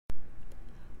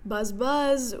Buzz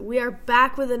buzz, we are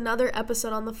back with another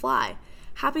episode on the fly.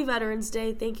 Happy Veterans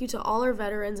Day. Thank you to all our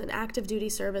veterans and active duty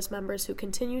service members who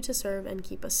continue to serve and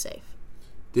keep us safe.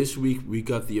 This week we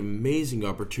got the amazing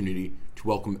opportunity to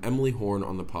welcome Emily Horne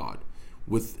on the pod.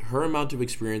 With her amount of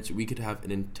experience, we could have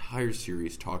an entire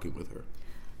series talking with her.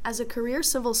 As a career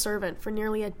civil servant for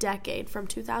nearly a decade, from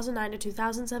 2009 to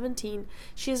 2017,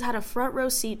 she has had a front row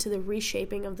seat to the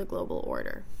reshaping of the global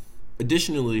order.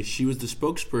 Additionally, she was the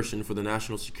spokesperson for the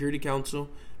National Security Council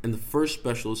and the first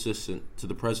special assistant to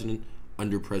the president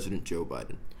under President Joe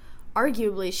Biden.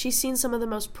 Arguably, she's seen some of the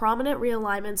most prominent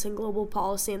realignments in global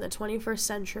policy in the 21st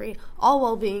century, all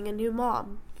while being a new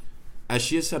mom. As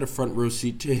she has had a front row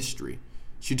seat to history,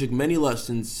 she took many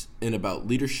lessons in about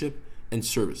leadership and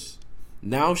service.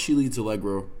 Now she leads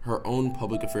Allegro, her own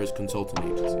public affairs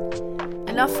consulting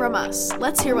agency. Enough from us.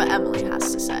 Let's hear what Emily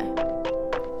has to say.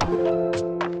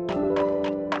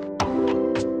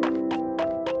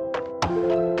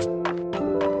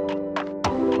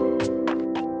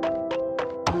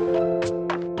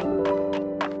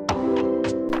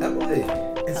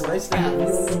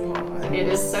 It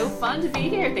is so fun to be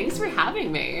here. Thanks for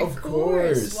having me. Of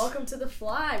course. Welcome to The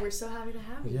Fly. We're so happy to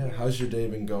have you. Yeah, how's your day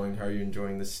been going? How are you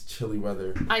enjoying this chilly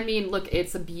weather? I mean, look,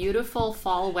 it's a beautiful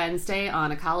fall Wednesday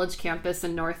on a college campus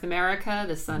in North America.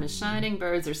 The sun is shining,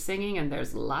 birds are singing, and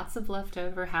there's lots of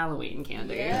leftover Halloween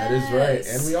candy. Yes. That is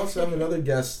right. And we also have another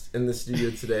guest in the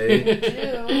studio today. We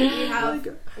do. We have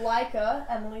Laika,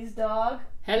 Emily's dog.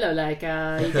 Hello,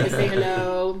 Laika. You can say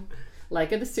hello.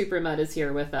 Laika the Supermud is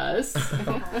here with us.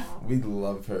 We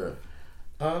love her.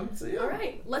 Yeah. All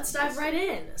right, let's dive right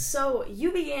in. So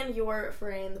you began your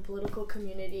foray in the political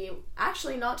community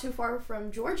actually not too far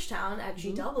from Georgetown at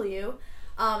GW.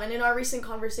 And in our recent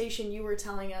conversation, you were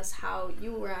telling us how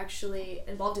you were actually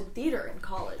involved in theater in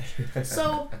college.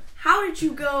 So how did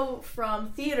you go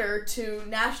from theater to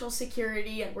national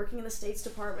security and working in the States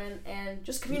Department and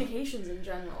just communications in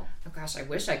general? Oh gosh, I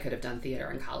wish I could have done theater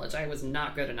in college. I was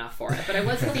not good enough for it, but I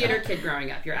was a theater kid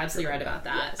growing up. You're absolutely right about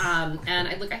that. Yes. And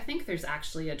I think there's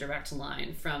actually a direct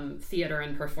line from theater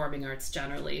and performing arts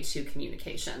generally to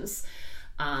communications.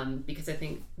 Because I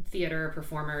think theater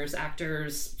performers,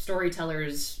 actors,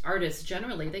 storytellers, artists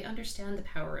generally, they understand the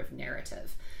power of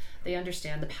narrative. They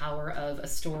understand the power of a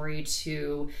story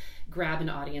to grab an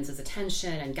audience's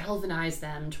attention and galvanize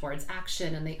them towards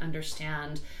action, and they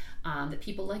understand that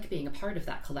people like being a part of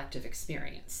that collective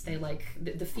experience. They like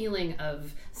the feeling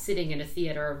of sitting in a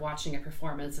theater, of watching a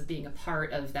performance, of being a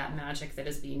part of that magic that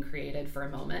is being created for a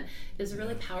moment is a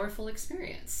really powerful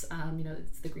experience.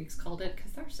 The Greeks called it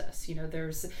catharsis.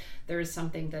 There is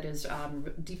something that is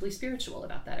deeply spiritual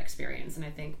about that experience, and I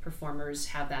think performers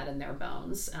have that in their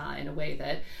bones in a way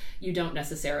that you don't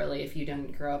necessarily if you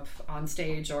didn't grow up on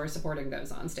stage or supporting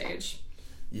those on stage.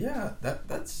 Yeah,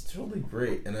 that's totally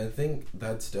great, and I think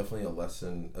that's definitely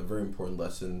a very important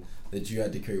lesson that you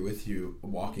had to carry with you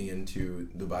walking into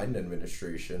the Biden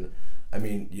administration. I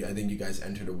mean, I think you guys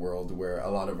entered a world where a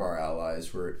lot of our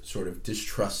allies were sort of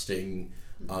distrusting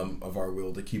of our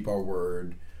will to keep our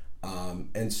word,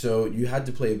 and so you had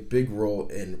to play a big role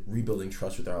in rebuilding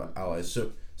trust with our allies.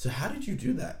 So how did you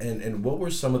do that, and what were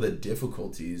some of the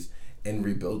difficulties in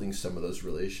rebuilding some of those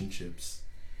relationships?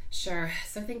 Sure.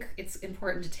 So I think it's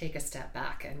important to take a step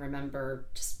back and remember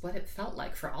just what it felt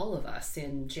like for all of us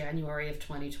in January of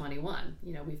 2021.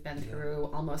 We've been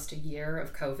through almost a year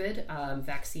of COVID.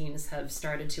 Vaccines have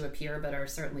started to appear, but are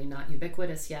certainly not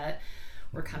ubiquitous yet.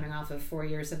 We're coming off of 4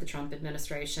 years of the Trump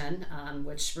administration,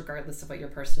 which, regardless of what your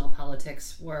personal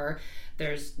politics were,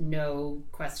 there's no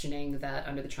questioning that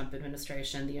under the Trump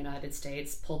administration, the United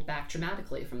States pulled back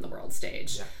dramatically from the world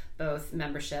stage. Yeah. Both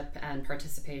membership and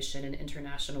participation in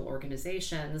international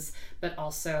organizations, but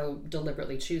also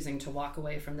deliberately choosing to walk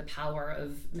away from the power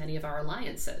of many of our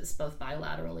alliances, both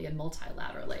bilaterally and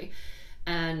multilaterally.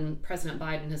 And President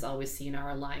Biden has always seen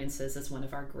our alliances as one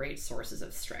of our great sources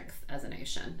of strength as a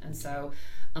nation. And so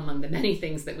among the many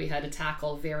things that we had to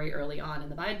tackle very early on in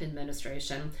the Biden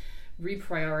administration,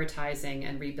 reprioritizing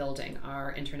and rebuilding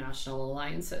our international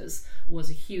alliances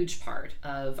was a huge part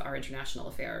of our international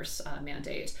affairs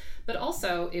mandate. But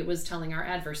also it was telling our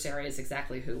adversaries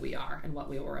exactly who we are and what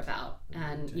we were about.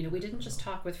 And, we didn't just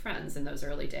talk with friends in those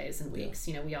early days and weeks.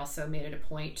 We also made it a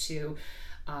point to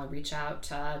reach out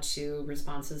to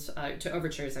responses, to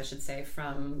overtures, I should say,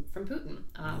 from Putin,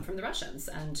 from the Russians,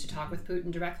 and to talk with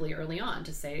Putin directly early on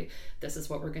to say, this is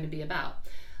what we're going to be about.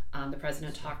 The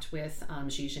president talked with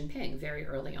Xi Jinping very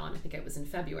early on. I think it was in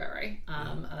February.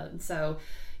 So,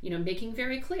 making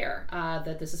very clear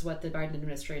that this is what the Biden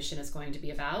administration is going to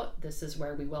be about. This is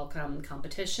where we welcome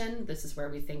competition. This is where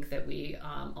we think that we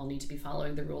all need to be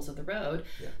following the rules of the road.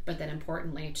 Yeah. But then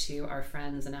importantly to our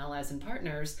friends and allies and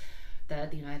partners, that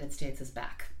the United States is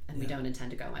back and we don't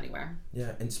intend to go anywhere.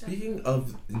 Yeah, and speaking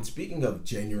of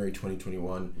January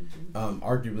 2021,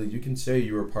 arguably you can say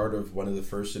you were part of one of the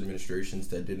first administrations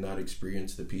that did not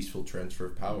experience the peaceful transfer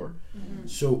of power. Mm-hmm.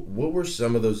 So what were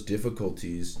some of those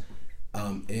difficulties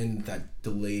in that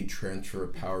delayed transfer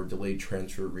of power, delayed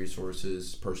transfer of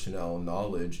resources, personnel, and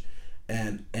knowledge,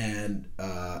 and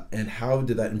how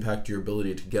did that impact your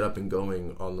ability to get up and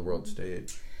going on the world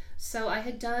stage? So I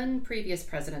had done previous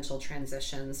presidential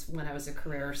transitions when I was a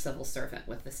career civil servant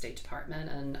with the State Department,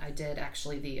 and I did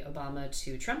actually the Obama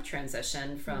to Trump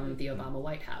transition from the Obama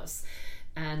White House.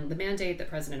 And the mandate that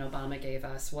President Obama gave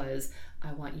us was,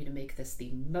 I want you to make this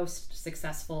the most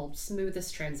successful,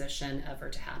 smoothest transition ever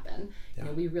to happen. Yeah.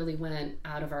 We really went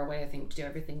out of our way, I think, to do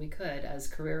everything we could as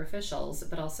career officials,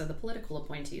 but also the political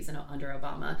appointees under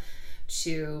Obama,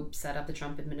 to set up the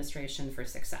Trump administration for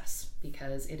success,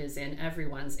 because it is in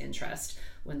everyone's interest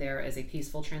when there is a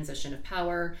peaceful transition of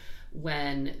power,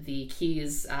 when the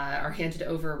keys are handed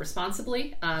over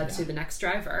responsibly to the next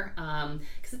driver,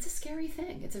 because it's a scary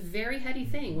thing. It's a very heady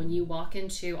thing when you walk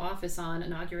into office on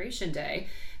Inauguration Day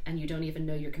and you don't even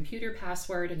know your computer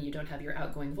password and you don't have your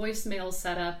outgoing voicemail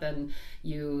set up and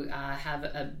you have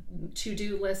a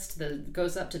to-do list that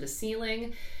goes up to the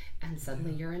ceiling. And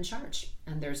suddenly you're in charge,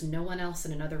 and there's no one else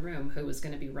in another room who is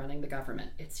going to be running the government.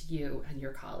 It's you and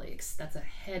your colleagues. That's a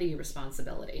heady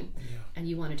responsibility. Yeah. And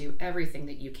you want to do everything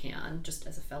that you can, just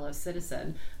as a fellow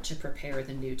citizen, to prepare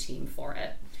the new team for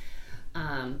it.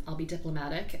 I'll be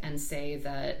diplomatic and say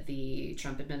that the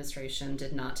Trump administration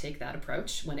did not take that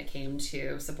approach when it came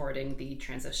to supporting the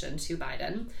transition to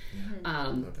Biden.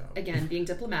 Mm-hmm. Again, being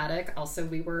diplomatic, also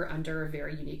we were under a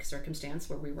very unique circumstance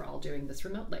where we were all doing this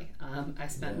remotely. I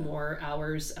spent more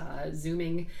hours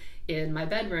Zooming in my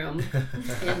bedroom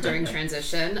during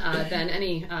transition than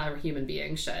any human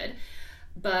being should.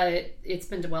 But it's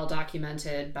been well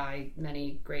documented by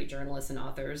many great journalists and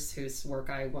authors whose work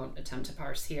I won't attempt to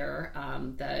parse here,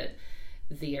 that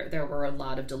there were a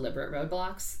lot of deliberate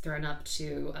roadblocks thrown up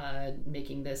to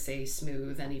making this a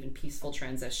smooth and even peaceful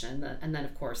transition. And then,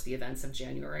 of course, the events of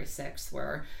January 6th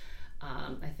were,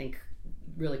 I think,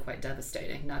 really quite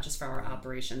devastating, not just for our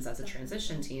operations as a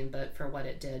transition team, but for what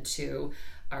it did to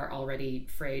our already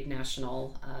frayed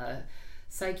national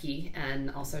psyche, and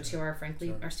also to our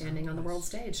standing on the world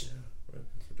stage.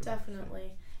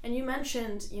 Definitely. And you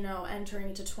mentioned, entering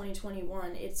into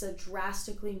 2021, it's a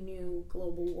drastically new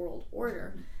global world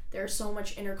order. There's so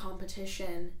much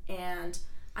intercompetition, and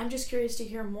I'm just curious to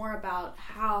hear more about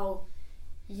how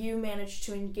you managed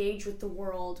to engage with the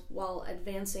world while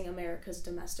advancing America's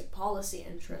domestic policy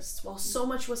interests, while so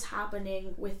much was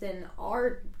happening within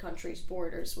our country's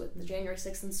borders with the January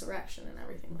 6th insurrection and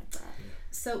everything like that.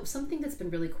 So something that's been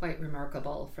really quite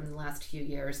remarkable from the last few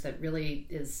years that really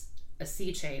is a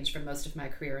sea change from most of my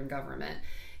career in government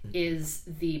is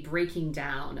the breaking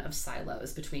down of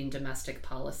silos between domestic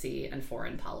policy and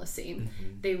foreign policy.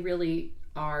 Mm-hmm. They really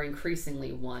are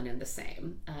increasingly one and the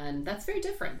same. And that's very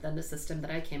different than the system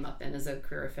that I came up in as a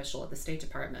career official at the State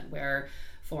Department, where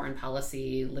foreign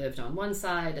policy lived on one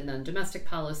side and then domestic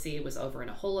policy was over in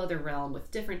a whole other realm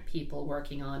with different people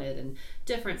working on it and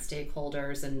different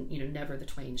stakeholders, and never the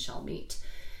twain shall meet.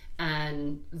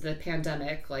 And the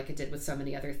pandemic, like it did with so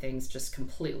many other things, just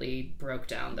completely broke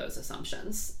down those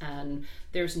assumptions. And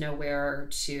there's nowhere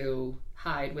to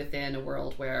hide within a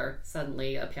world where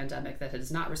suddenly a pandemic that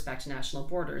does not respect national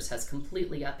borders has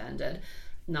completely upended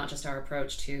not just our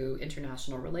approach to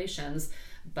international relations,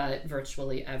 but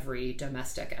virtually every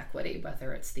domestic equity,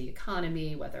 whether it's the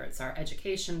economy, whether it's our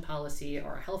education policy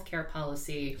or our healthcare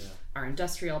policy, our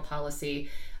industrial policy.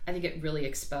 I think it really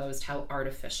exposed how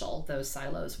artificial those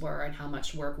silos were and how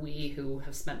much work we, who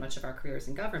have spent much of our careers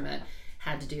in government,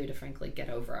 had to do to frankly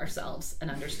get over ourselves and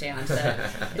understand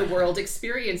that the world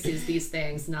experiences these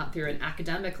things not through an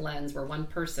academic lens where one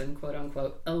person, quote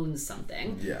unquote, owns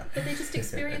something, but they just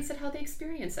experience it how they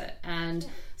experience it. And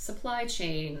supply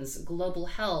chains, global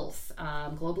health,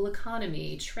 global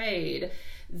economy, trade,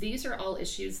 these are all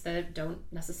issues that don't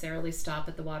necessarily stop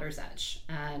at the water's edge.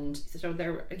 And so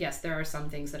there are some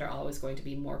things that are always going to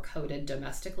be more coded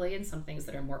domestically and some things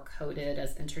that are more coded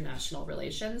as international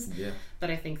relations.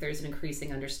 But I think there's an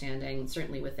increasing understanding,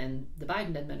 certainly within the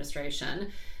Biden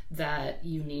administration, that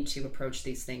you need to approach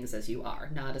these things as you are,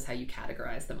 not as how you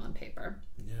categorize them on paper.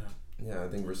 Yeah, I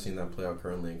think we're seeing that play out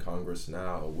currently in Congress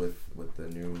now with the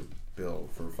new bill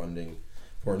for funding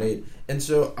foreign aid. And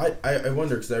so I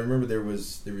wonder, because I remember there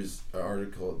was an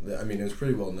article that, I mean, it was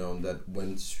pretty well known that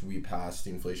once we passed the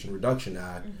Inflation Reduction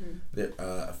Act, that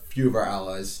a few of our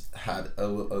allies had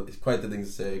quite the things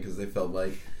to say, because they felt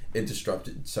like it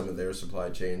disrupted some of their supply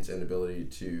chains and ability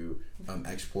to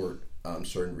export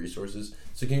certain resources.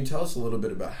 So can you tell us a little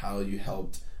bit about how you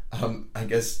helped, I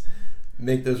guess,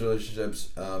 make those relationships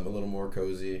a little more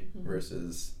cozy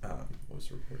versus what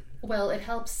was reported? Well, it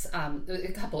helps.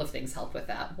 A couple of things help with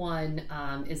that. One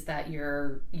is that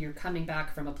you're coming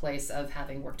back from a place of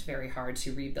having worked very hard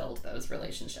to rebuild those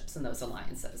relationships and those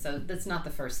alliances. So that's not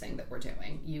the first thing that we're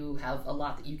doing. You have a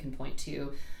lot that you can point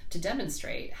to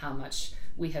demonstrate how much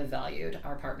we have valued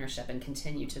our partnership and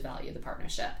continue to value the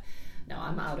partnership. Now,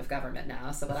 I'm out of government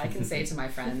now, so what I can say to my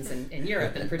friends in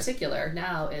Europe in particular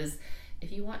now is,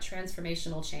 if you want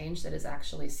transformational change that is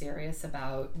actually serious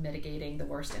about mitigating the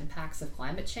worst impacts of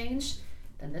climate change,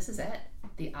 then this is it.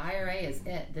 The IRA is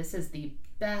it. This is the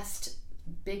best,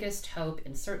 biggest hope,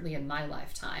 and certainly in my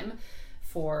lifetime,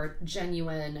 for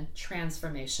genuine,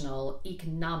 transformational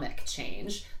economic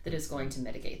change that is going to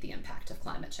mitigate the impact of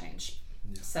climate change.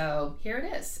 Yeah. So here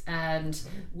it is, and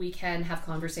we can have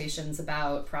conversations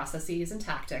about processes and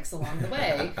tactics along the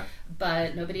way,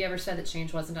 but nobody ever said that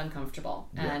change wasn't uncomfortable.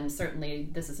 Yeah. And certainly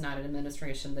this is not an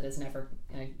administration that is never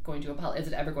going to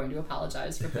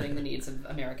apologize for putting the needs of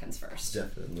Americans first.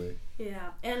 Definitely.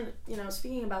 Yeah, and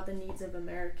speaking about the needs of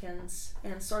Americans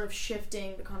and sort of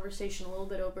shifting the conversation a little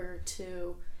bit over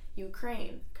to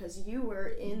Ukraine, because you were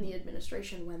in the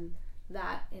administration when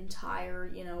that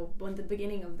entire, when the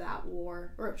beginning of that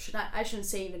war, or I shouldn't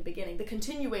say even beginning, the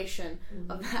continuation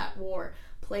of that war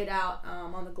played out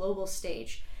on the global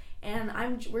stage. And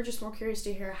we're just more curious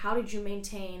to hear, how did you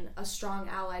maintain a strong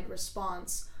allied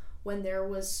response when there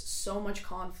was so much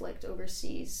conflict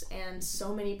overseas and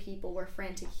so many people were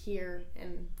frantic here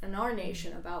in our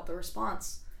nation about the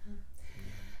response?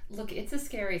 Look, it's a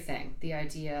scary thing, the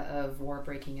idea of war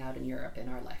breaking out in Europe in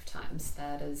our lifetimes.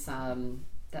 That is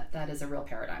that is a real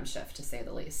paradigm shift, to say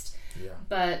the least. Yeah.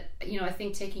 But, I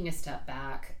think taking a step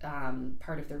back,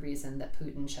 part of the reason that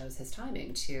Putin chose his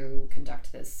timing to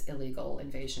conduct this illegal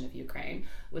invasion of Ukraine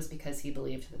was because he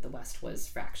believed that the West was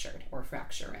fractured or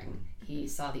fracturing. He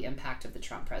saw the impact of the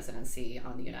Trump presidency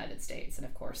on the United States, and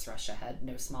of course Russia had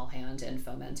no small hand in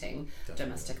fomenting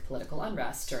domestic political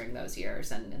unrest during those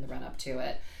years and in the run-up to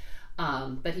it.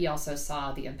 But he also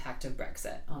saw the impact of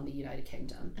Brexit on the United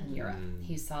Kingdom and Europe.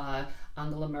 He saw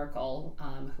Angela Merkel,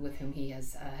 with whom he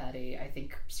has had a, I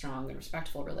think, strong and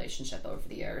respectful relationship over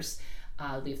the years,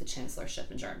 leave the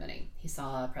chancellorship in Germany. He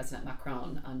saw President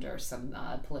Macron under some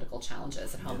political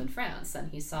challenges at home in France, and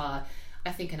he saw,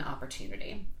 I think, an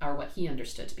opportunity, or what he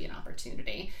understood to be an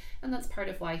opportunity. And that's part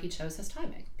of why he chose his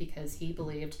timing, because he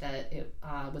believed that it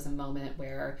was a moment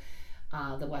where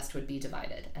the West would be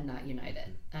divided and not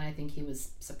united. And I think he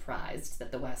was surprised that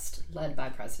the West, led by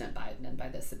President Biden and by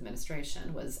this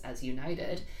administration, was as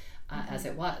united as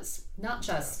it was. Not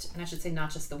just, and I should say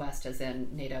not just the West as in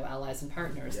NATO allies and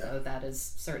partners, though that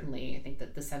is certainly, I think,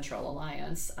 that the Central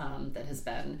Alliance that has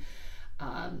been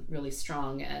really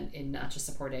strong and in not just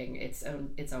supporting its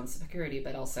own security,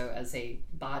 but also as a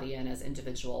body and as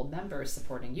individual members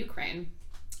supporting Ukraine.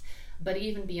 But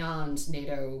even beyond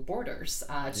NATO borders,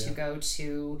 to go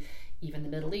to even the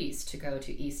Middle East, to go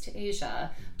to East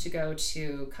Asia, to go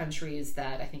to countries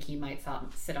that I think he might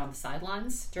sit on the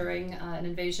sidelines during an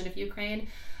invasion of Ukraine.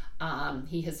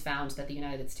 He has found that the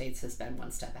United States has been one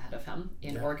step ahead of him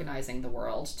in organizing the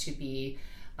world to be,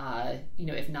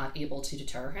 if not able to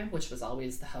deter him, which was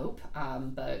always the hope,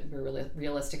 but we're really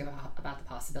realistic about the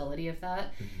possibility of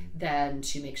that, then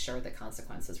to make sure that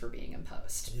consequences were being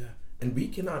imposed. Yeah. And we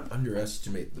cannot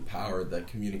underestimate the power that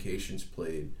communications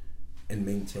played in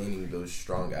maintaining those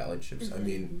strong alliedships. I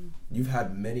mean, you've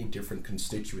had many different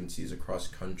constituencies across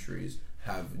countries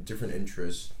have different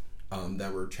interests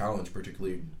that were challenged,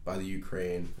 particularly by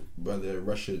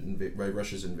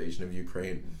Russia's invasion of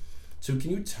Ukraine. So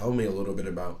can you tell me a little bit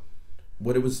about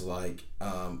what it was like,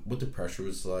 what the pressure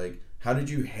was like? How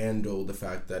did you handle the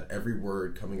fact that every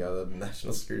word coming out of the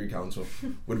National Security Council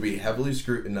would be heavily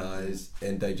scrutinized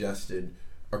and digested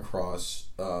across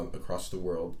the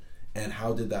world? And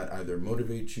how did that either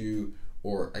motivate you,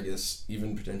 or I guess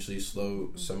even potentially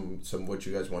slow some what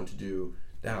you guys want to do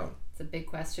down? It's a big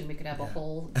question. We could have a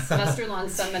whole semester-long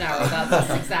seminar about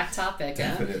this exact topic.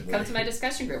 Come to my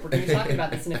discussion group. We're going to be talking about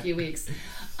this in a few weeks.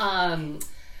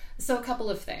 So a couple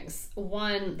of things.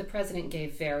 One, the president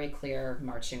gave very clear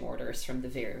marching orders from the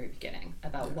very beginning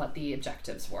about what the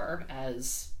objectives were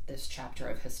as this chapter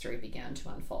of history began to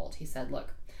unfold. He said, look,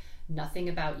 nothing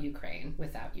about Ukraine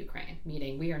without Ukraine,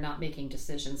 meaning we are not making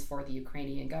decisions for the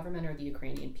Ukrainian government or the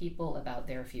Ukrainian people about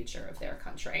their future of their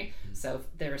country. So if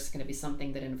there's going to be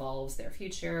something that involves their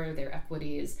future, their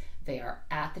equities, they are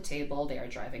at the table, they are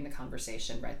driving the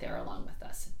conversation right there along with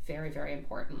us. Very, very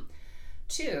important.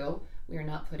 2, we are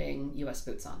not putting U.S.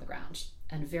 boots on the ground.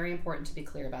 And very important to be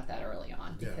clear about that early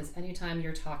on, because anytime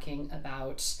you're talking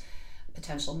about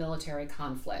potential military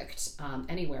conflict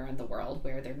anywhere in the world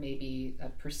where there may be a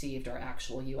perceived or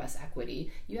actual U.S.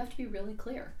 equity, you have to be really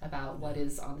clear about what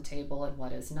is on the table and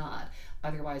what is not.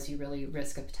 Otherwise, you really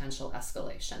risk a potential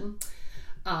escalation.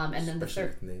 And then Especially the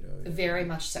third, with NATO, very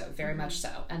much so, very much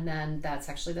so. And then that's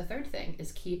actually the third thing,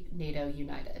 is keep NATO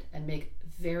united and make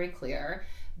very clear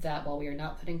that while we are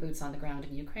not putting boots on the ground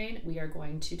in Ukraine, we are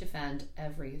going to defend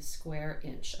every square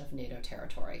inch of NATO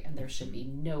territory, and there should be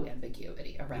no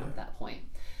ambiguity around that point.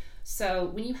 So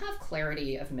when you have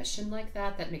clarity of mission like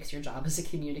that, that makes your job as a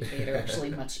communicator actually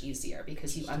much easier,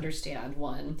 because you understand,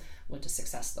 one, what does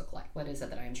success look like? What is it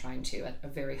that I am trying to, at a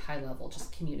very high level,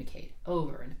 just communicate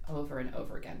over and over and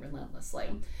over again relentlessly.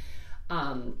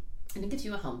 And it gives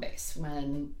you a home base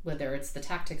when, whether it's the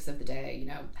tactics of the day, you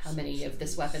know, how many of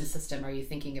this weapon system are you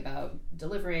thinking about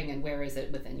delivering and where is it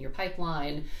within your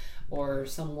pipeline? Or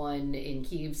someone in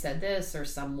Kyiv said this, or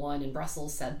someone in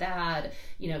Brussels said that.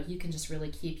 You know, you can just really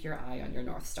keep your eye on your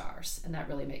North Stars, and that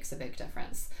really makes a big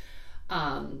difference.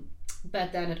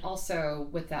 But then it also,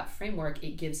 with that framework,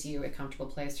 it gives you a comfortable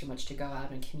place from which to go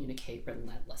out and communicate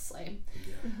relentlessly.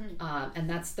 And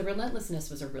that's, the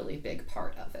relentlessness was a really big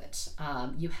part of it.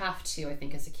 You have to, I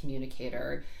think, as a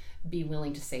communicator, be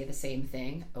willing to say the same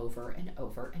thing over and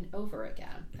over and over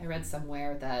again. I read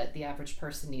somewhere that the average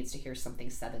person needs to hear something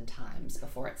 7 times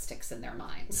before it sticks in their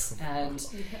minds. And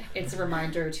it's a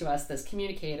reminder to us as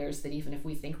communicators that even if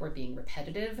we think we're being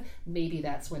repetitive, maybe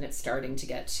that's when it's starting to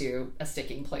get to a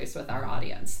sticking place with our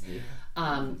audience.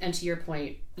 And to your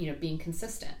point, you know, being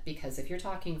consistent, because if you're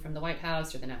talking from the White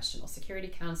House or the National Security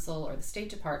Council or the State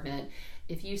Department,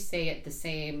 if you say it the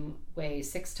same way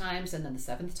 6 times and then the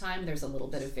 7th time there's a little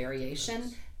bit of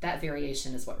variation, that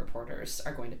variation is what reporters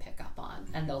are going to pick up on.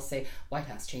 And they'll say, White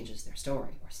House changes their story,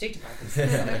 or State Department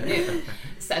says something new.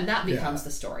 And that becomes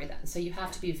the story then. So you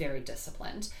have to be very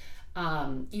disciplined.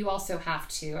 You also have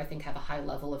to, I think, have a high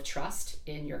level of trust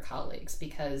in your colleagues,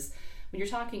 because when you're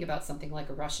talking about something like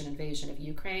a Russian invasion of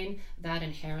Ukraine, that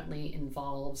inherently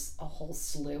involves a whole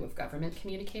slew of government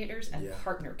communicators and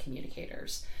partner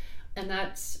communicators. And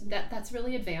that's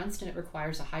really advanced, and it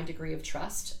requires a high degree of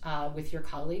trust with your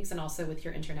colleagues and also with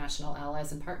your international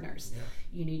allies and partners.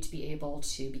 You need to be able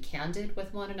to be candid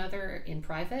with one another in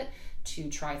private, to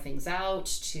try things out,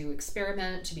 to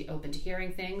experiment, to be open to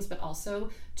hearing things, but also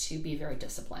to be very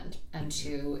disciplined and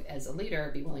to, as a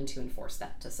leader, be willing to enforce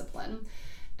that discipline.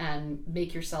 And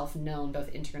make yourself known both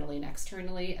internally and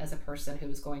externally as a person who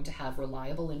is going to have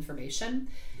reliable information,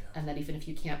 and that even if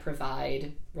you can't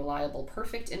provide reliable,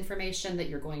 perfect information, that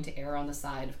you're going to err on the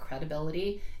side of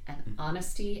credibility and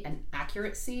honesty and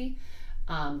accuracy,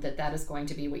 that is going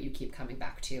to be what you keep coming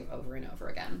back to over and over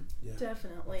again.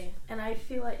 Definitely. And I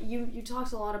feel like you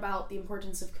talked a lot about the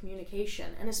importance of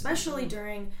communication, and especially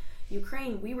during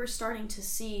Ukraine, we were starting to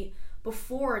see,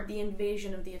 before the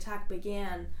invasion of the attack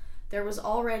began, there was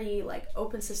already like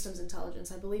open systems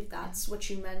intelligence. I believe that's what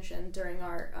you mentioned during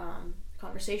our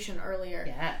conversation earlier.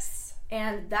 Yes.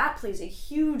 And that plays a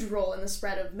huge role in the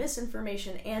spread of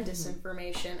misinformation and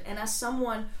disinformation. And as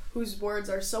someone whose words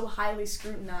are so highly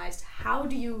scrutinized, how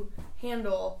do you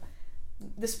handle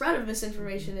the spread of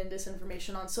misinformation and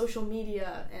disinformation on social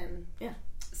media? And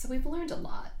So we've learned a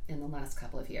lot in the last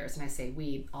couple of years, and I say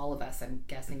we, all of us. I'm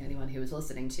guessing anyone who is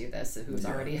listening to this, who's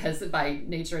already has by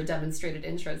nature a demonstrated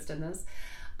interest in this.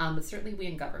 But certainly we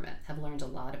in government have learned a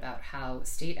lot about how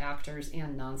state actors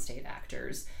and non-state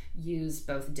actors use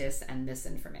both dis and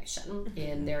misinformation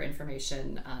in their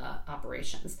information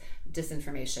operations.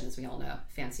 Disinformation, as we all know,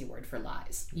 fancy word for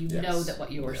lies. You know that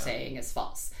what you are saying is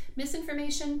false.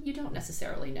 Misinformation, you don't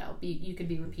necessarily know. You could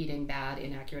be repeating bad,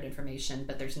 inaccurate information,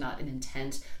 but there's not an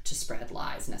intent to spread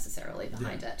lies necessarily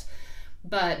behind it.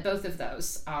 But both of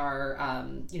those are,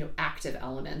 active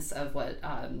elements of what,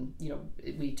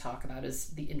 we talk about as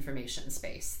the information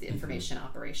space, the information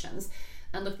operations.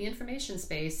 And look, the information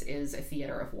space is a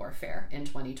theater of warfare in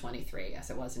 2023, as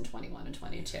it was in 21 and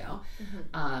 22.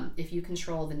 If you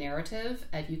control the narrative,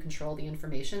 if you control the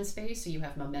information space, so you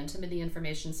have momentum in the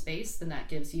information space, then that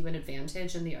gives you an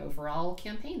advantage in the overall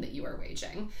campaign that you are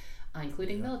waging,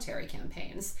 including military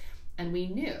campaigns. And we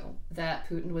knew that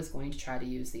Putin was going to try to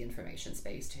use the information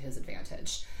space to his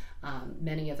advantage.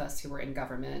 Many of us who were in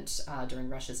government during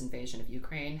Russia's invasion of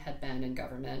Ukraine had been in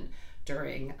government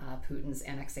during Putin's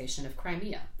annexation of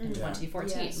Crimea in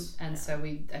 2014. Yes. And so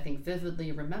we, I think,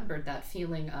 vividly remembered that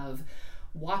feeling of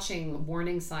watching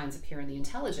warning signs appear in the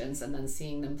intelligence and then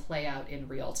seeing them play out in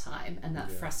real time. And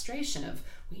that frustration of,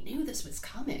 we knew this was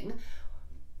coming.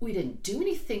 We didn't do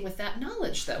anything with that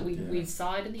knowledge, though. We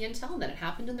saw it in the intel, and then it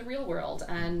happened in the real world,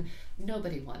 and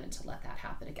nobody wanted to let that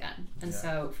happen again. And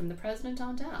so from the president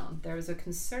on down, there was a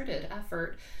concerted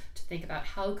effort to think about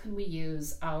how can we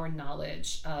use our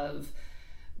knowledge of,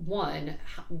 one,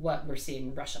 what we're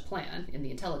seeing Russia plan in the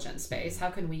intelligence space. How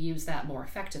can we use that more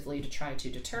effectively to try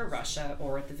to deter Russia,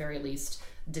 or at the very least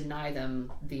deny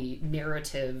them the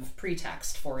narrative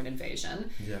pretext for an invasion?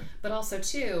 But also,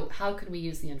 two, how can we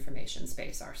use the information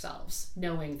space ourselves,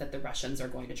 knowing that the Russians are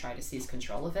going to try to seize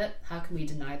control of it? How can we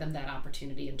deny them that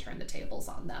opportunity and turn the tables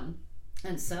on them?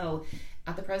 And so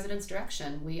at the president's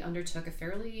direction, we undertook a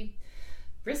fairly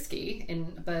risky,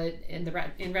 but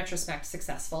in retrospect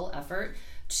successful effort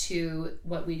to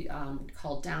what we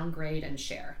call downgrade and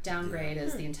share. Downgrade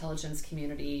is the intelligence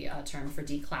community term for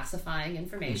declassifying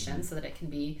information so that it can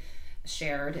be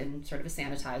shared in sort of a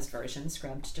sanitized version,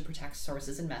 scrubbed to protect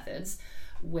sources and methods,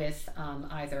 with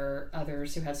either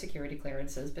others who have security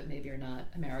clearances but maybe are not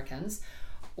Americans,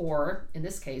 or in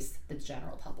this case, the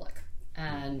general public.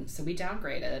 And so we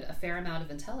downgraded a fair amount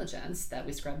of intelligence that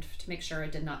we scrubbed to make sure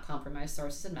it did not compromise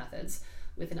sources and methods,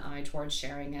 with an eye towards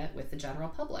sharing it with the general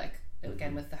public,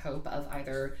 again with the hope of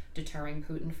either deterring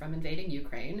Putin from invading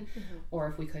Ukraine, or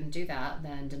if we couldn't do that,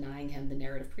 then denying him the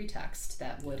narrative pretext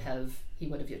that he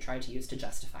would have tried to use to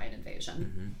justify an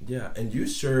invasion. And you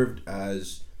served at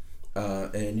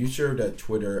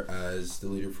Twitter as the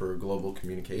leader for global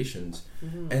communications.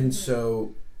 And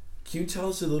so can you tell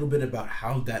us a little bit about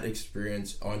how that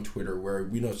experience on Twitter, where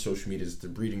we know social media is the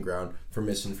breeding ground for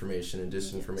misinformation and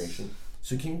disinformation,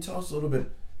 so can you tell us a little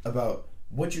bit about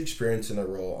what you experienced in that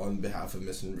role on behalf of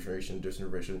misinformation and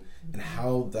disinformation, and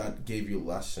how that gave you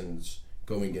lessons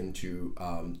going into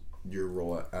your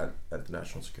role at the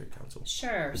National Security Council?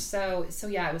 Sure. So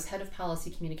yeah, I was head of policy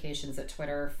communications at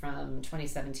Twitter from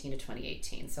 2017 to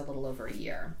 2018, so a little over a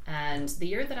year. And the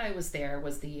year that I was there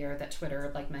was the year that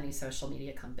Twitter, like many social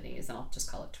media companies, and I'll just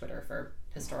call it Twitter for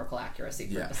historical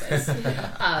accuracy purposes,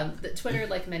 that Twitter,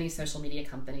 like many social media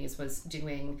companies, was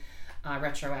doing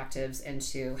retroactives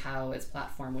into how its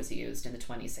platform was used in the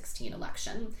 2016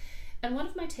 election. And one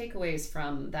of my takeaways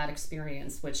from that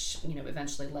experience, which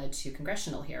eventually led to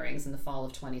congressional hearings in the fall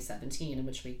of 2017, in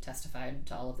which we testified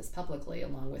to all of this publicly,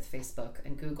 along with Facebook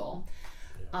and Google,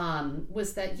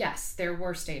 was that yes, there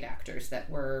were state actors that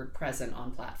were present on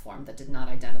platform that did not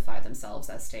identify themselves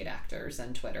as state actors,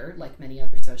 and Twitter, like many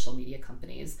other social media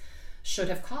companies, should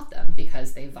have caught them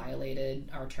because they violated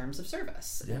our terms of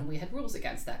service. And we had rules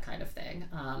against that kind of thing.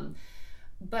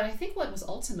 But I think what was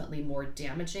ultimately more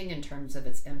damaging in terms of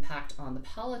its impact on the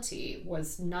polity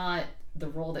was not the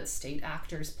role that state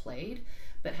actors played,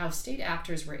 but how state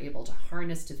actors were able to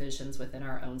harness divisions within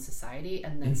our own society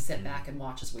and then sit back and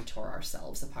watch as we tore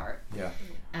ourselves apart.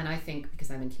 And I think,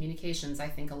 because I'm in communications, I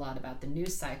think a lot about the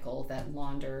news cycle that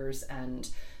launders and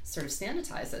sort of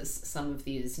sanitizes some of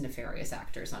these nefarious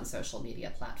actors on social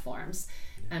media platforms.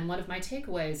 And one of my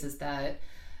takeaways is that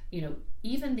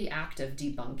even the act of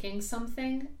debunking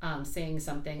something, saying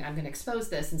something, I'm going to expose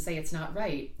this and say it's not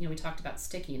right. We talked about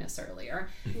stickiness earlier.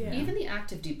 Even the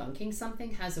act of debunking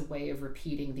something has a way of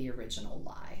repeating the original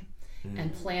lie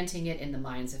and planting it in the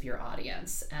minds of your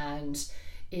audience. And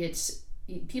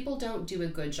people don't do a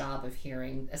good job of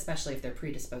hearing, especially if they're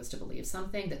predisposed to believe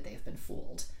something, that they've been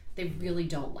fooled. They really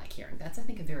don't like hearing. That's, I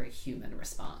think, a very human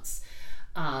response.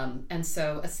 And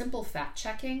so a simple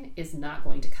fact-checking is not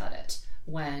going to cut it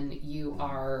when you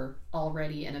are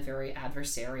already in a very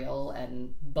adversarial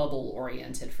and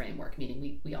bubble-oriented framework,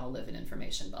 meaning we all live in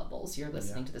information bubbles. You're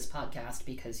listening to this podcast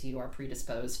because you are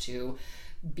predisposed to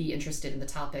be interested in the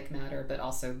topic matter, but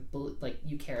also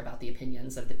you care about the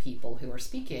opinions of the people who are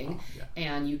speaking,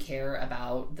 and you care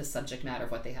about the subject matter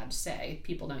of what they have to say.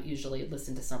 People don't usually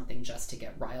listen to something just to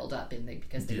get riled up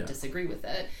because they disagree with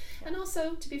it. And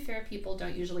also, to be fair, people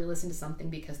don't usually listen to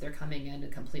something because they're coming in a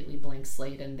completely blank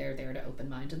slate and they're there to open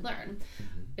mind and learn.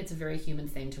 It's a very human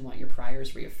thing to want your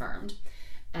priors reaffirmed.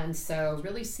 And so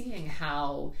really seeing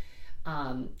how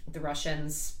the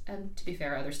Russians, and to be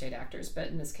fair, other state actors, but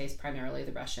in this case primarily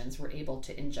the Russians, were able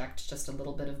to inject just a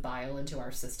little bit of bile into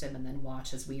our system and then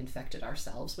watch as we infected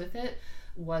ourselves with it,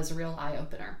 was a real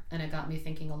eye-opener. And it got me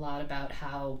thinking a lot about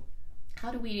how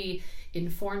do we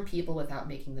inform people without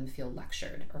making them feel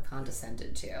lectured or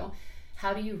condescended to.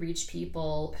 how do you reach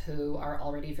people who are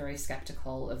already very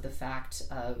skeptical of the fact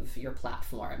of your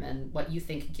platform, and what you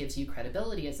think gives you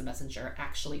credibility as a messenger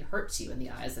actually hurts you in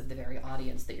the eyes of the very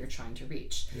audience that you're trying to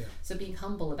reach? Yeah. So being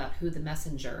humble about who the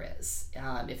messenger is,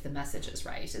 if the message is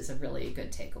right, is a really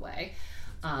good takeaway.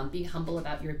 Being humble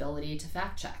about your ability to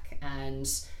fact check, and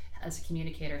as a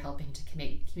communicator helping to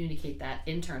communicate that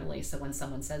internally, so when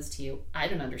someone says to you, I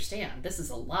don't understand, this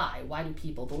is a lie, why do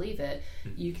people believe it?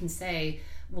 You can say,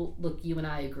 well, look, you and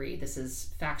I agree this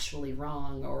is factually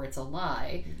wrong, or it's a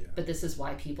lie, but this is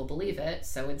why people believe it.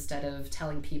 So instead of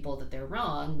telling people that they're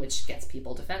wrong, which gets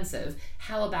people defensive,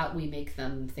 how about we make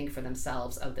them think for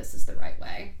themselves, oh, this is the right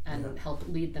way, and help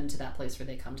lead them to that place where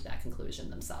they come to that conclusion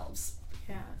themselves.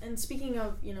 Yeah, and speaking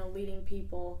of, leading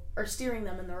people or steering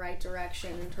them in the right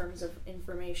direction in terms of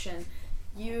information,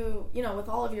 you with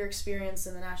all of your experience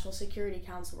in the National Security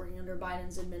Council working under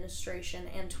Biden's administration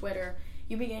and Twitter,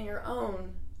 you began your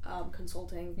own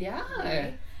consulting.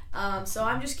 Yeah. So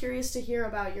I'm just curious to hear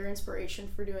about your inspiration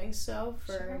for doing so.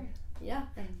 And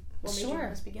what made you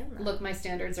want to begin that? Look, my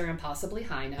standards are impossibly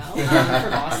high now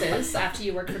for bosses. After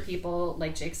you work for people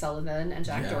like Jake Sullivan and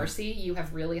Jack Dorsey, you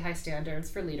have really high standards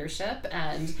for leadership.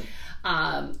 And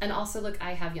also, look,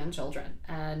 I have young children,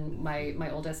 and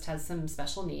my oldest has some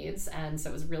special needs, and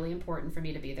so it was really important for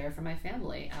me to be there for my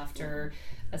family after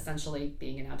essentially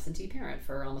being an absentee parent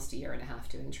for almost a year and a half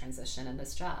doing transition in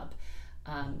this job.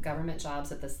 Government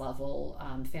jobs at this level,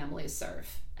 families serve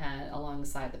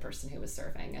alongside the person who was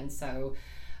serving, and so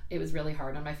it was really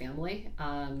hard on my family.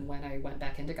 When I went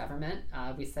back into government,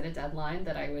 we set a deadline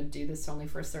that I would do this only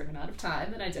for a certain amount of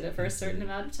time, and I did it for a certain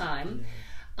amount of time.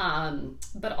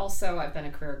 But also, I've been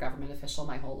a career government official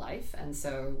my whole life, and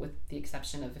so with the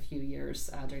exception of a few years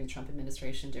during the Trump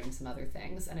administration doing some other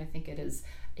things, and I think it is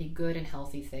a good and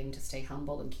healthy thing to stay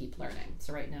humble and keep learning.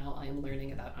 So right now, I am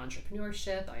learning about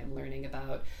entrepreneurship, I am learning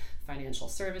about financial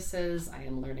services, I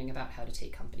am learning about how to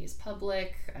take companies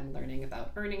public, I'm learning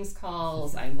about earnings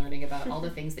calls, I'm learning about all the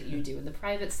things that you do in the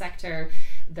private sector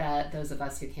that those of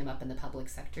us who came up in the public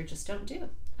sector just don't do.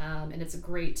 And it's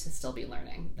great to still be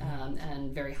learning,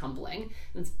 and very humbling.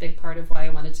 And it's a big part of why I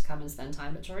wanted to come and spend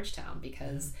time at Georgetown,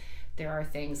 because there are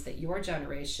things that your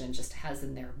generation just has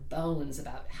in their bones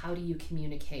about how do you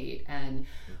communicate and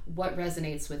what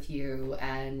resonates with you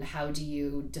and how do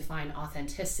you define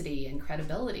authenticity and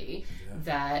credibility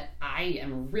that I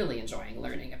am really enjoying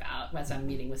learning about as I'm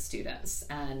meeting with students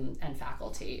and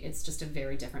faculty. It's just a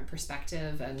very different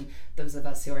perspective, and those of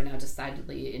us who are now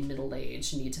decidedly in middle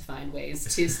age need to find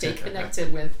ways to stay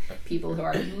connected with people who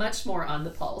are much more on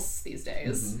the pulse these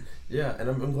days. Yeah, and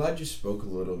I'm glad you spoke a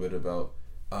little bit about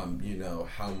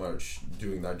how much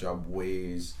doing that job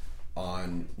weighs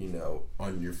on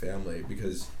your family,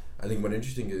 because I think one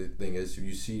interesting thing is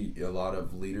you see a lot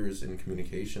of leaders in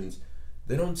communications,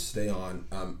 they don't stay on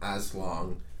as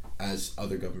long as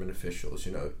other government officials.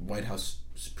 White House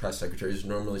press secretaries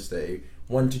normally stay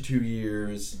 1 to 2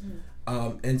 years.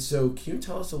 And so can you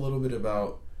tell us a little bit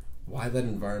about why that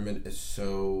environment is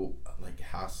so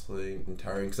hassling and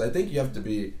tiring? Because I think you have to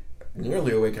be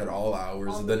nearly awake at all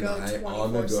hours of the night,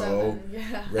 on the go,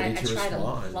 ready to respond. I tried a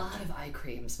lot of eye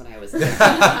creams when I was in the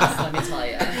house, let me tell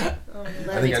you.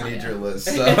 I think I need your list,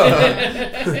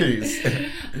 so please.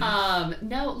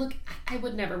 No, look, I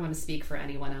would never want to speak for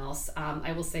anyone else.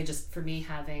 I will say, just for me,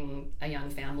 having a young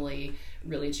family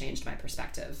really changed my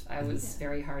perspective. I was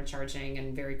very hard charging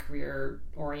and very career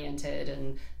oriented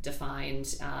and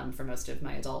defined for most of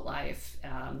my adult life.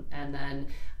 And then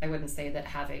I wouldn't say that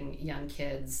having young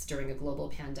kids during a global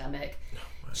pandemic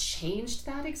changed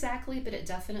that exactly, but it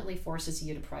definitely forces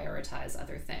you to prioritize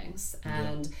other things.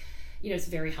 And it's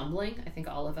very humbling. I think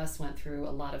all of us went through a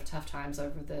lot of tough times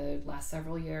over the last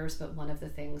several years, but one of the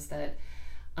things that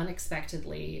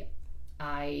unexpectedly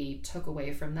I took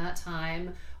away from that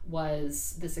time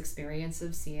was this experience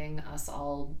of seeing us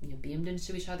all beamed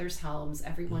into each other's homes,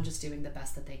 everyone just doing the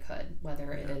best that they could,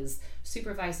 whether it is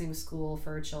supervising school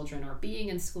for children or being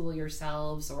in school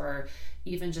yourselves, or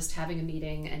even just having a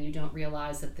meeting and you don't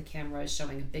realize that the camera is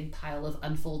showing a big pile of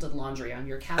unfolded laundry on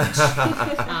your couch.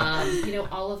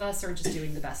 All of us are just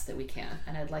doing the best that we can,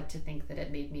 and I'd like to think that it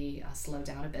made me slow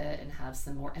down a bit and have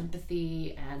some more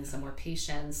empathy and some more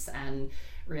patience, and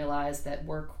realize that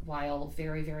work, while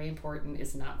very, very important,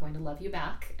 is not going to love you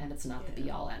back, and it's not the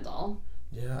be-all, end-all.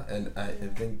 Yeah, and I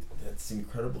think that's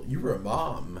incredible. You were a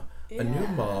mom, a new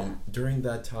mom during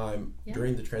that time,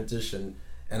 during the transition,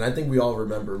 and I think we all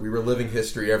remember we were living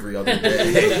history every other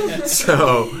day.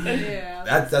 So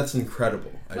that's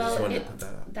incredible. I just wanted to put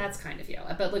that out. That's kind of you.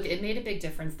 But look, it made a big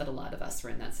difference that a lot of us were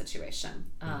in that situation.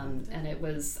 And it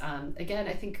was, again,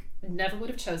 I think never would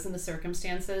have chosen the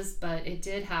circumstances, but it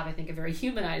did have, I think, a very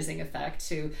humanizing effect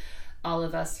to all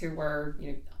of us who were,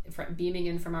 beaming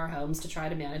in from our homes to try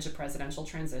to manage a presidential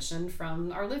transition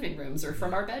from our living rooms or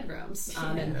from our bedrooms.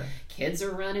 And kids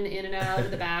are running in and out of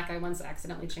the back. I once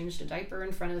accidentally changed a diaper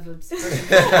in front of a person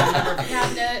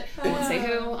cabinet. I won't say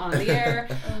who on the air.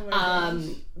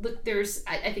 Look,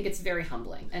 I think it's very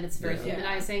humbling and it's very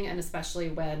humanizing, and especially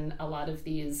when a lot of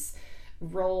these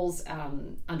roles,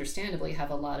 understandably,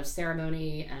 have a lot of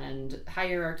ceremony and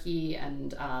hierarchy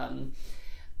and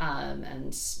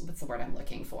what's the word I'm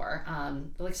looking for?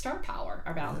 Like star power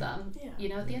about them.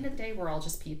 Yeah. At the end of the day, we're all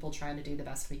just people trying to do the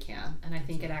best we can. And I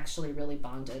think it actually really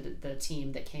bonded the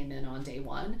team that came in on day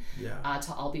one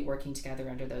to all be working together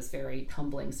under those very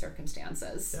humbling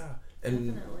circumstances. Yeah.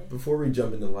 And before we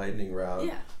jump into the lightning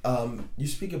round, you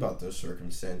speak about those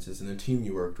circumstances and the team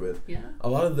you worked with. Yeah. A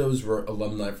lot of those were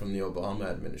alumni from the Obama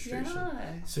administration.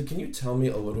 Yeah. So can you tell me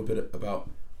a little bit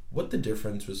about what the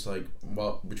difference was like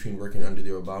between working under the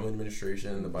Obama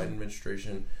administration and the Biden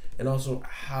administration, and also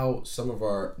how some of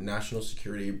our national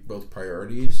security, both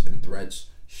priorities and threats,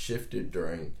 shifted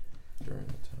during that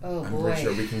time? I'm pretty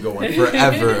sure we can go on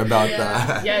forever about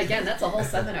that. Yeah, again, that's a whole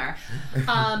seminar.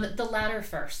 The latter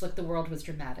first. Look, the world was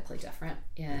dramatically different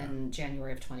in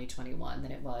January of 2021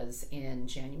 than it was in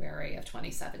January of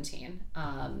 2017.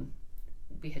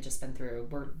 We had just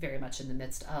we're very much in the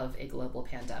midst of a global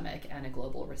pandemic and a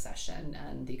global recession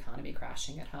and the economy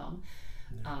crashing at home.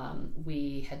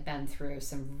 We had been through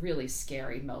some really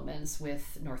scary moments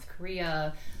with North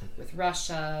Korea, with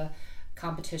Russia.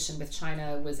 Competition with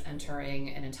China was entering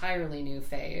an entirely new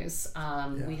phase.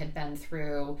 We had been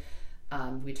through,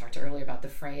 we talked earlier about the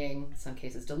fraying, in some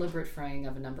cases deliberate fraying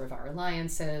of a number of our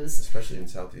alliances. Especially in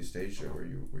Southeast Asia where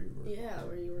you were. Yeah,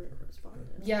 where you were responding.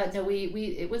 Yeah, no,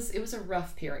 it was a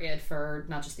rough period for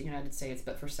not just the United States,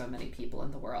 but for so many people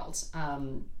in the world.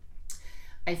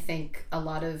 I think a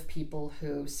lot of people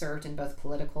who served in both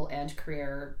political and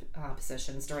career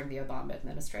positions during the Obama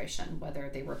administration, whether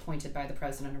they were appointed by the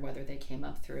president or whether they came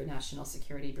up through a national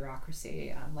security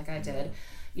bureaucracy, like I did,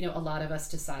 a lot of us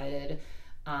decided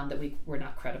that we were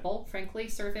not credible, frankly,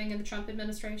 serving in the Trump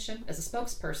administration. As a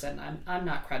spokesperson, I'm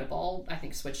not credible. I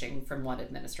think switching from one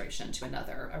administration to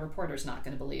another, a reporter's not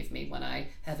going to believe me when I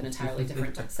have an entirely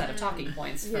different set of talking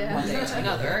points from one day to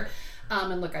another.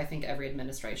 And look, I think every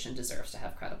administration deserves to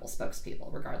have credible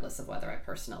spokespeople, regardless of whether I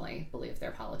personally believe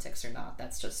their politics or not.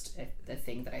 That's just a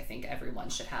thing that I think everyone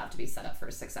should have to be set up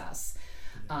for success.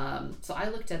 So I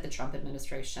looked at the Trump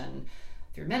administration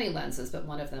through many lenses, but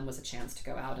one of them was a chance to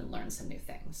go out and learn some new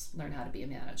things, learn how to be a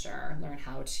manager, learn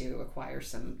how to acquire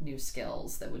some new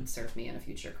skills that would serve me in a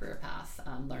future career path,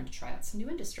 learn to try out some new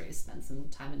industries, spend some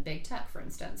time in big tech, for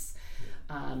instance.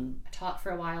 I taught for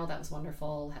a while, that was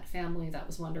wonderful, had family, that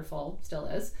was wonderful, still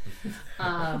is.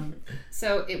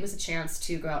 So it was a chance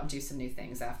to go out and do some new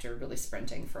things after really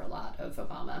sprinting for a lot of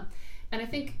Obama. And I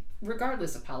think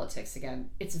regardless of politics, again,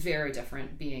 it's very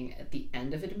different being at the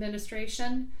end of an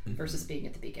administration versus being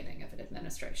at the beginning of an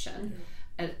administration.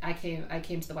 And I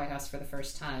came to the White House for the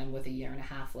first time with a year and a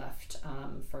half left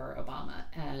for Obama,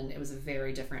 and it was a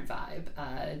very different vibe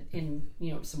in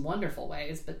some wonderful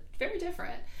ways, but very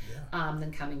different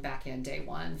than coming back in day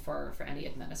one for any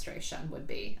administration would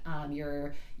be.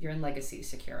 You're in legacy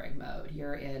securing mode,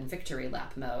 you're in victory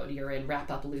lap mode, you're in wrap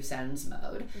up loose ends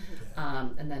mode,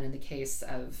 and then in the case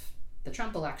of the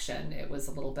Trump election, it was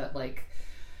a little bit like,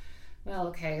 well,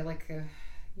 okay, like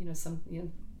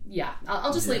yeah,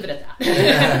 I'll just leave it at that.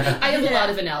 I have a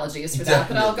lot of analogies for that,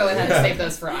 but I'll go ahead and save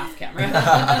those for off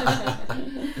camera.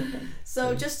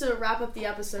 So just to wrap up the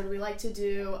episode, we like to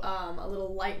do a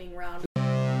little lightning round.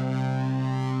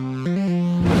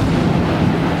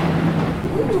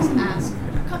 We'll just ask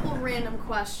a couple random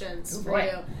questions for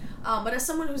you. But as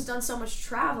someone who's done so much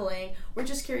traveling, we're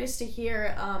just curious to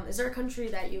hear, is there a country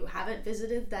that you haven't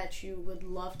visited that you would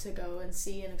love to go and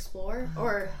see and explore?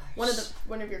 Or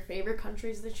one of your favorite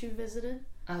countries that you visited?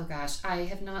 Oh gosh, I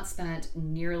have not spent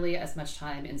nearly as much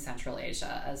time in Central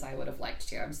Asia as I would have liked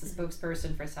to. I was the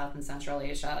spokesperson for South and Central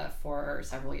Asia for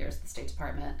several years at the State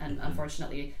Department, and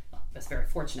unfortunately, I was very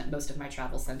fortunate, most of my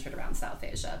travel centered around South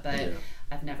Asia, but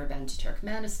I've never been to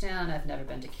Turkmenistan, I've never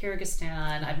been to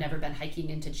Kyrgyzstan, I've never been hiking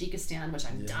in Tajikistan, which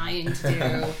I'm dying to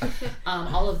do.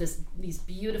 All of these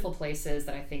beautiful places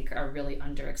that I think are really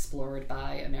underexplored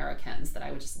by Americans that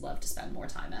I would just love to spend more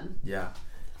time in. Yeah.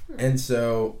 And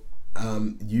so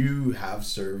you have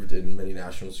served in many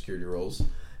national security roles,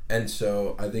 And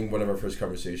so I think one of our first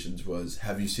conversations was,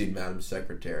 have you seen Madam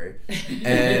Secretary?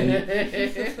 And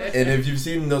if you've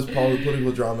seen those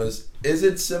political dramas, is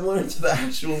it similar to the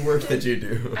actual work that you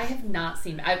do? I have not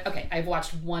seen... I've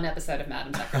watched one episode of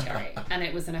Madam Secretary, and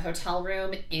it was in a hotel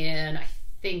room in, I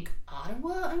think,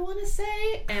 Ottawa, I want to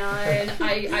say, and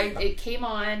it came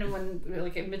on when,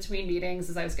 like, in between meetings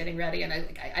as I was getting ready, and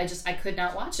I could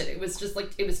not watch it. It was just like,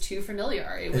 it was too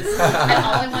familiar. It was, and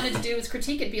all I wanted to do was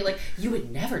critique it, be like, you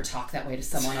would never talk that way to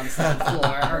someone on the second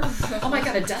floor, or, oh my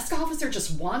god, a desk officer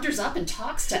just wanders up and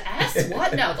talks to us.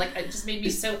 What? No, like, it just made me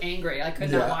so angry. I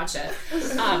could not watch it.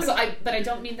 But I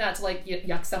don't mean that to, like,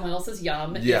 yuck someone else's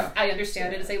yum. Yeah. I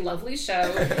understand it is a lovely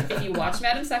show. If you watch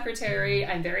Madam Secretary,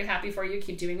 I'm very happy for you.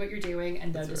 Keep doing what you're doing,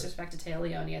 and no disrespect to Taya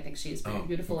Leone, I think she's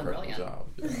beautiful and brilliant. Job.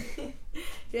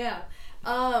 Yeah.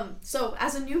 So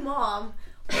as a new mom,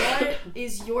 what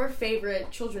is your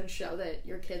favorite children's show that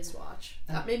your kids watch?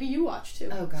 Maybe you watch too.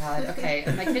 Oh god, okay.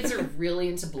 My kids are really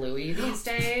into Bluey these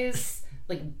days.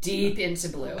 Like, deep into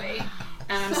Bluey.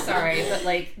 And I'm sorry, but,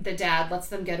 like, the dad lets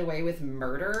them get away with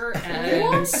murder, and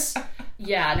What?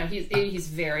 yeah, no, he's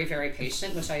very, very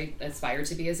patient, which I aspire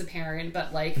to be as a parent.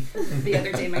 But, like, the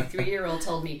other day, my 3-year-old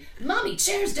told me, "Mommy,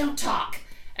 chairs don't talk."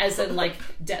 As in, like,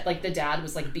 the dad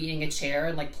was, like, being a chair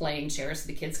and, like, playing chairs so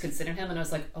the kids could sit in him, and I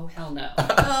was like, oh, hell no.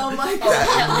 Oh my Oh,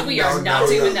 hell, god. we are not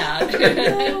doing that.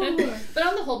 No. But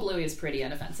on the whole, Bluey is pretty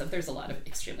inoffensive. There's a lot of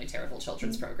extremely terrible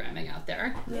children's programming out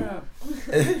there. Yeah.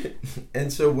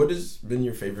 And so what has been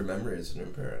your favorite memory as a new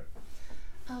parent?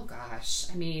 Oh gosh,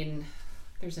 I mean,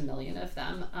 there's a million of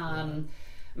them.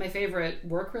 My favorite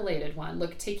work-related one,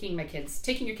 look, taking your kids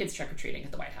trick-or-treating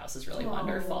at the White House is really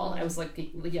wonderful. I was like,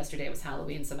 yesterday was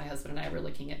Halloween, so my husband and I were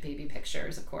looking at baby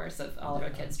pictures, of course, of all of our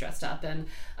kids dressed up, and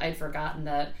I had forgotten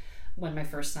that when my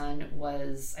first son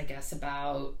was, I guess,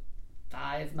 about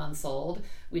 5 months old,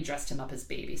 we dressed him up as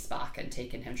baby Spock and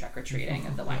taken him trick-or-treating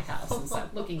at the White House. And so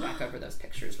looking back over those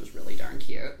pictures was really darn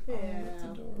cute. Yeah. That's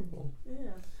adorable.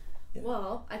 Yeah.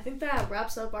 Well, I think that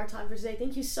wraps up our time for today.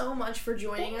 Thank you so much for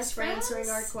joining us, for answering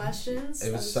our questions.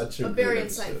 It was such a very good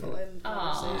episode. insightful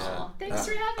conversation. Aww, thanks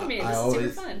for having me. This is super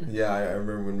fun. Yeah, I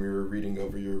remember when we were reading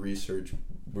over your research,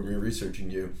 when we were researching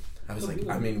you, I was like,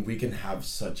 I mean, we can have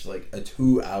such, like, a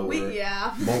 2-hour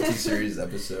multi-series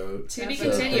episode. To be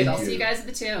continued. I'll see you guys at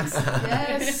the Tombs.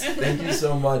 Yes. Thank you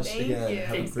so much. Thank again. you. Have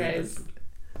Thanks, a great guys.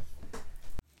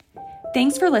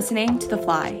 Thanks for listening to The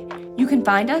Fly. You can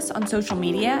find us on social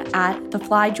media at The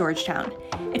Fly Georgetown.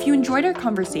 If you enjoyed our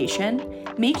conversation,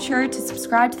 make sure to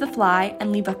subscribe to The Fly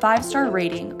and leave a 5-star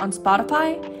rating on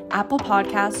Spotify, Apple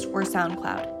Podcasts, or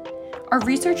SoundCloud. Our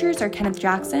researchers are Kenneth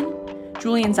Jackson,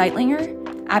 Julian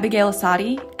Zeitlinger, Abigail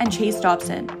Asadi, and Chase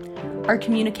Dobson. Our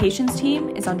communications team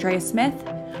is Andrea Smith,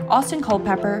 Austin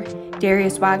Culpepper,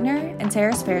 Darius Wagner, and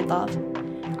Sarah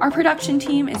Sverdlov. Our production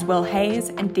team is Will Hayes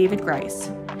and David Grice.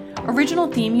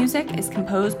 Original theme music is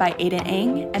composed by Aidan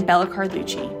Eng and Bella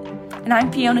Carlucci. And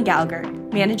I'm Fiona Gallagher,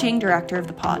 Managing Director of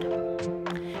the pod.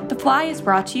 The Fly is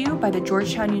brought to you by the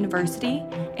Georgetown University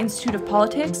Institute of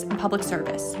Politics and Public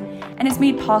Service, and is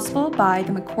made possible by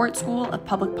the McCourt School of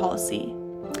Public Policy.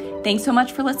 Thanks so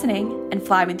much for listening, and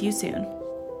fly with you soon.